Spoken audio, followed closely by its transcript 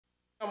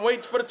I'm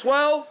waiting for the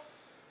 12.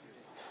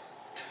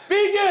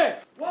 Begin!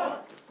 1,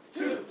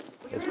 2.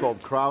 It's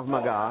called Krav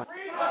Maga,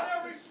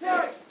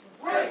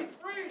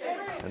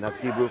 and that's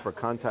Hebrew for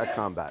contact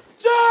combat.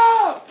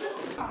 Jump!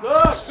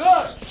 Good,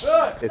 good,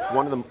 good. It's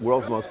one of the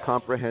world's most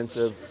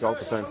comprehensive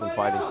self-defense and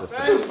fighting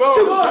systems.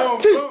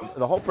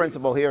 The whole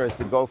principle here is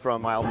to go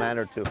from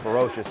mild-mannered to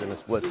ferocious in a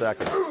split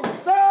second.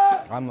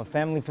 I'm a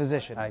family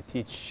physician. I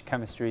teach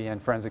chemistry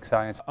and forensic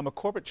science. I'm a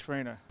corporate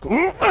trainer.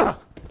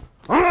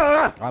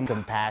 I'm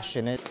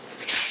compassionate.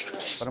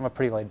 But I'm a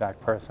pretty laid-back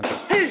person.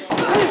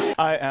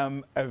 I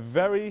am a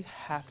very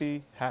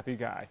happy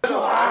guy.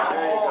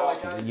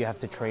 You have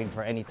to train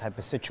for any type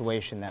of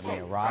situation that may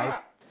arise.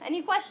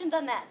 Any questions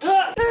on that?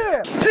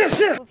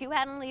 If you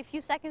had only a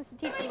few seconds to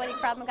teach somebody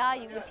Krav Maga,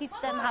 you would teach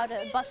them how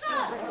to bust through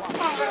a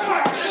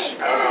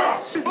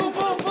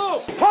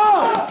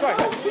brick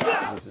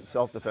wall. It's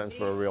self-defense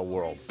for a real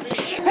world.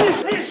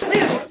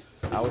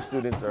 Our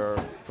students are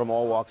from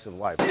all walks of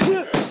life.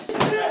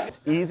 It's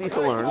easy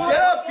to learn. Get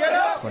up, get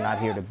up! We're not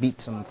here to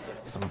beat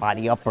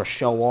somebody up or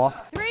show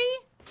off. 3,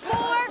 4,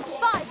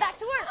 5, back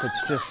to work.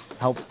 It's just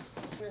help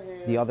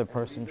the other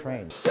person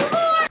train.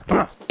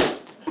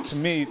 To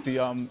me, the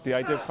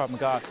idea of Krav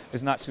Maga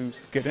is not to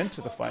get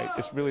into the fight,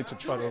 it's really to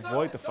try to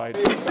avoid the fight.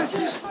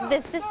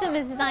 This system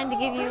is designed to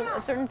give you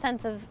a certain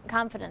sense of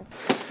confidence.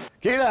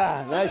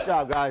 Keela, nice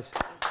job, guys.